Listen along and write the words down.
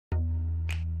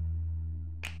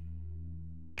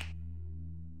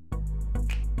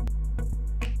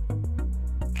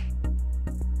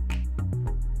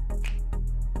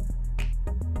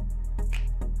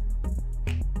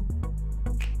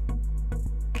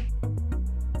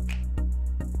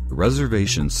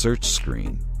reservation search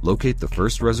screen, locate the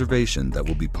first reservation that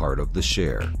will be part of the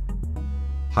share.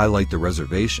 Highlight the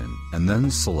reservation and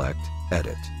then select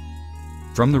Edit.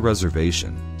 From the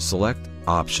reservation, select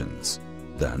Options,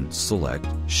 then select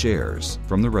Shares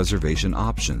from the Reservation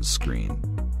Options screen.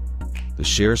 The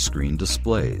share screen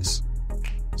displays.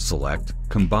 Select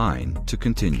Combine to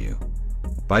continue.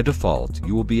 By default,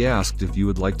 you will be asked if you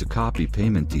would like to copy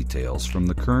payment details from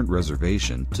the current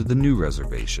reservation to the new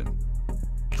reservation.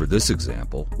 For this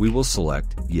example, we will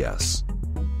select Yes.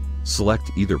 Select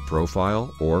either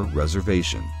Profile or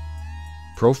Reservation.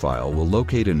 Profile will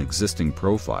locate an existing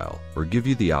profile or give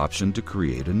you the option to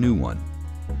create a new one.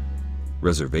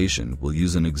 Reservation will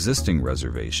use an existing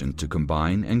reservation to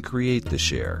combine and create the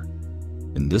share.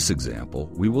 In this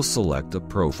example, we will select a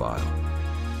profile.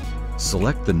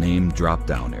 Select the name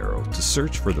drop-down arrow to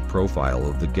search for the profile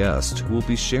of the guest who will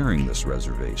be sharing this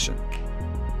reservation.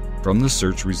 From the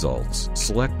search results,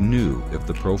 select New if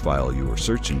the profile you are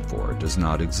searching for does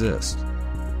not exist.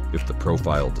 If the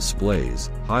profile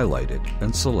displays, highlight it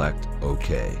and select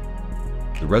OK.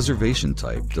 The reservation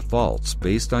type defaults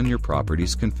based on your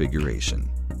property's configuration.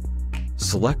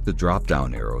 Select the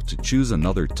drop-down arrow to choose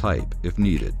another type if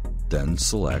needed, then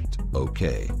select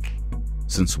OK.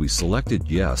 Since we selected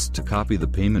Yes to copy the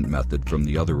payment method from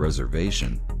the other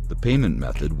reservation, the payment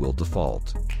method will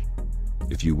default.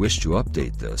 If you wish to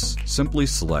update this, simply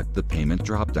select the payment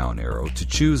drop-down arrow to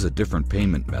choose a different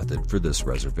payment method for this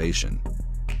reservation.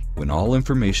 When all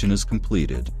information is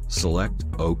completed, select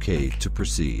OK to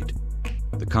proceed.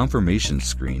 The confirmation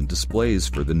screen displays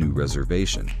for the new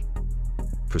reservation.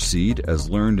 Proceed as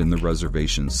learned in the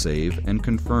Reservation Save and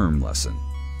Confirm lesson.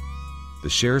 The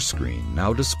share screen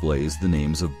now displays the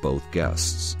names of both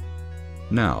guests.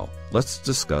 Now, let's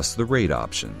discuss the rate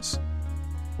options.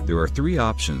 There are 3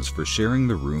 options for sharing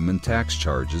the room and tax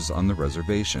charges on the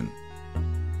reservation: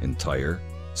 entire,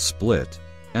 split,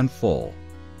 and full.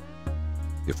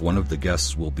 If one of the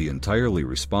guests will be entirely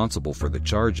responsible for the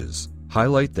charges,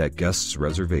 highlight that guest's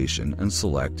reservation and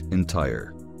select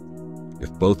entire.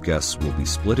 If both guests will be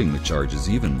splitting the charges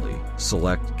evenly,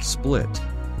 select split.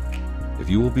 If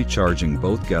you will be charging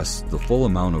both guests the full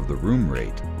amount of the room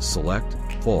rate, select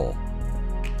full.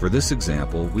 For this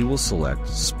example, we will select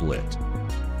split.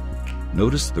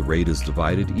 Notice the rate is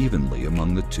divided evenly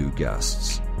among the 2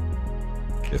 guests.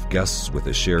 If guests with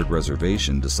a shared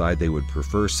reservation decide they would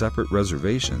prefer separate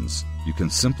reservations, you can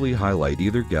simply highlight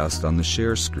either guest on the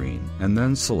share screen and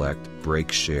then select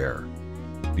Break Share.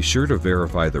 Be sure to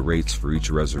verify the rates for each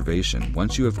reservation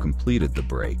once you have completed the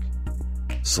break.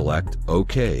 Select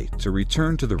OK to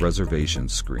return to the reservation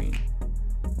screen.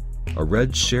 A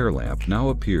red share lamp now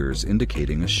appears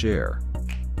indicating a share.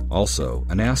 Also,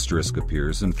 an asterisk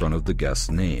appears in front of the guest's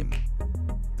name.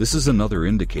 This is another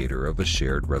indicator of a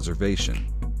shared reservation.